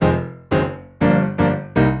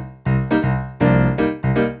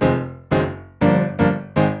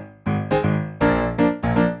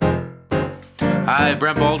Hi,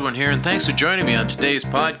 Brent Baldwin here, and thanks for joining me on today's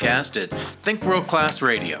podcast at Think World Class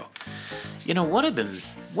Radio. You know what I've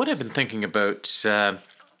been thinking about.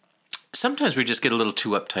 Sometimes we just get a little too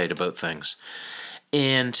uptight about things,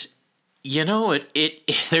 and you know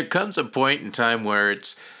it there comes a point in time where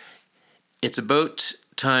it's about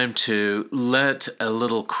time to let a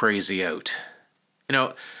little crazy out. You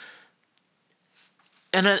know.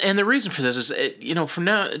 And the reason for this is, from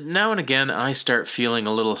now and again, I start feeling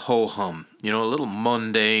a little ho-hum, a little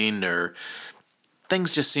mundane, or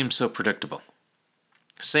things just seem so predictable.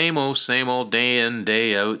 Same old, day in,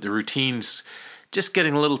 day out. The routine's just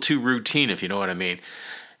getting a little too routine, if you know what I mean.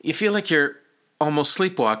 You feel like you're almost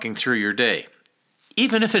sleepwalking through your day,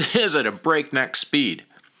 even if it is at a breakneck speed.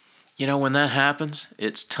 You know, when that happens,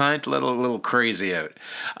 it's time to let a little crazy out.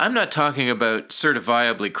 I'm not talking about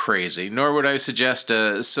certifiably crazy, nor would I suggest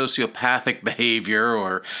a sociopathic behavior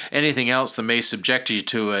or anything else that may subject you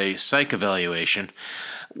to a psych evaluation.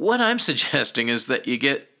 What I'm suggesting is that you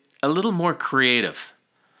get a little more creative.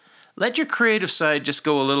 Let your creative side just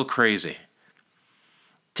go a little crazy.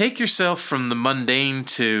 Take yourself from the mundane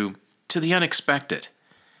to the unexpected.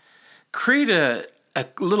 Create a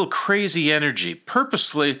little crazy energy.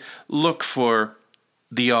 Purposefully look for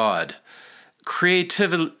the odd.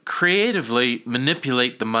 Creatively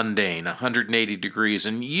manipulate the mundane 180 degrees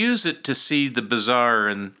and use it to see the bizarre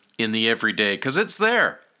in the everyday, because it's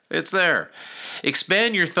there. It's there.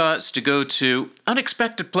 Expand your thoughts to go to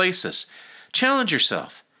unexpected places. Challenge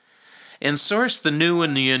yourself and source the new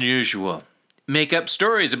and the unusual. Make up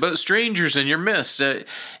stories about strangers in your midst.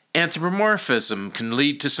 Anthropomorphism can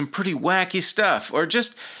lead to some pretty wacky stuff, or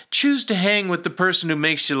just choose to hang with the person who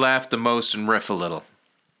makes you laugh the most and riff a little.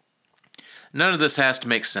 None of this has to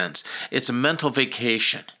make sense. It's a mental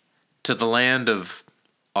vacation to the land of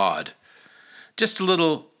odd. Just a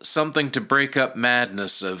little something to break up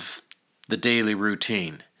madness of the daily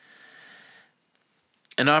routine.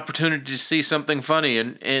 An opportunity to see something funny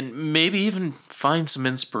and maybe even find some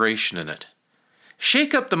inspiration in it.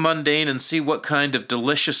 Shake up the mundane and see what kind of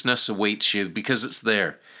deliciousness awaits you, because it's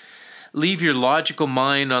there. Leave your logical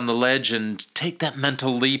mind on the ledge and take that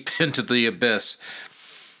mental leap into the abyss.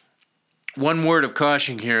 One word of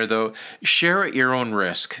caution here, though. Share at your own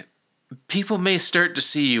risk. People may start to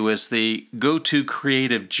see you as the go-to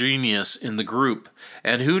creative genius in the group,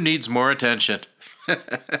 and who needs more attention?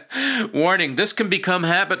 Warning, this can become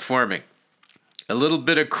habit forming. A little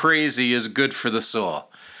bit of crazy is good for the soul.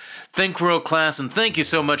 Think world class, and thank you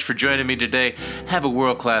so much for joining me today. Have a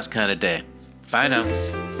world class kind of day. Bye now.